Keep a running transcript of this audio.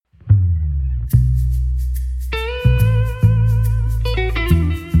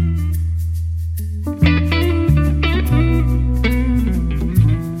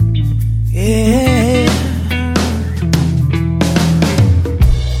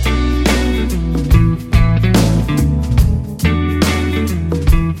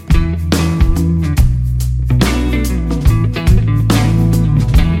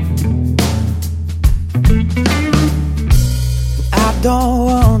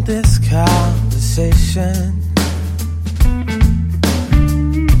this conversation.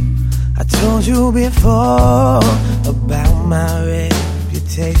 I told you before about my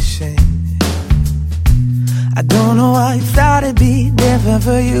reputation. I don't know why you thought it'd be different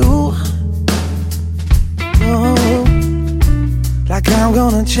for you. No, like I'm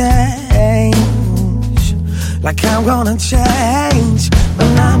gonna change, like I'm gonna change.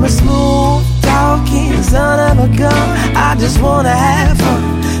 But I'm a smooth talking son of a gun. I just wanna have fun,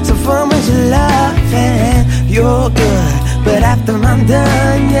 so fun with your love and you're good. But after I'm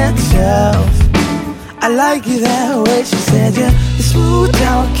done, you're tough. I like you that way, she said, you're the smooth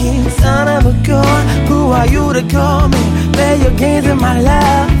talking son of a gun. Who are you to call me? Play your games in my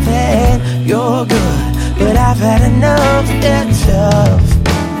love and you're good. But I've had enough, you're tough.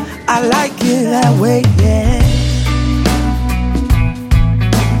 I like you that way, yeah.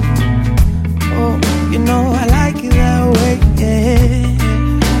 Oh, you know I like you that way, yeah.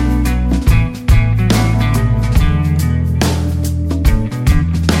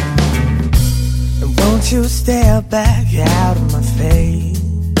 Won't you stare back out of my face?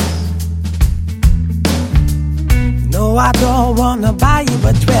 No, I don't wanna buy you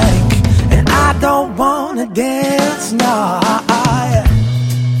a drink, and I don't wanna dance, no.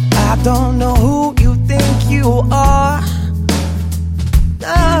 I don't know who you think you are.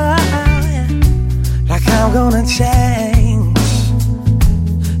 No, like I'm gonna change,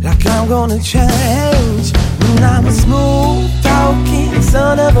 like I'm gonna change. And I'm a smooth talking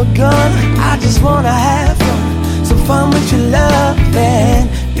son of a gun. I just wanna have fun, some fun with your love and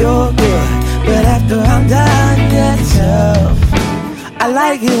you're good. But after I'm done, you're tough. I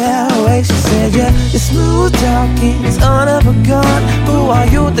like it that way, she said, yeah, you're smooth talking son of a gun. Who are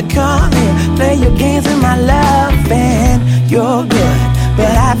you to come here, play your games in my love and you're good.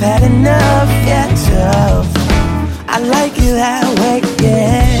 But I've had enough, you're tough. I like it that way,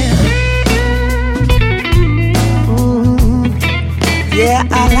 yeah. Yeah,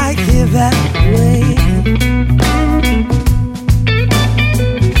 I like it that way.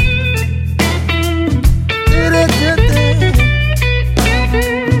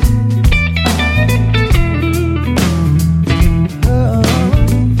 Oh.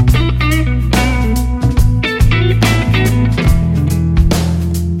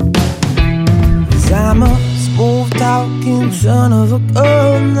 'Cause I'm a smooth talking son of a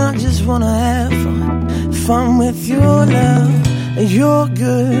gun. I just wanna have fun with your love. You're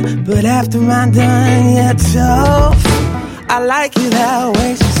good, but after I'm done, you're tough. I like it that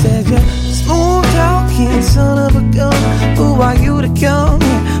way, she said, you're smooth talking son of a gun. Who are you to come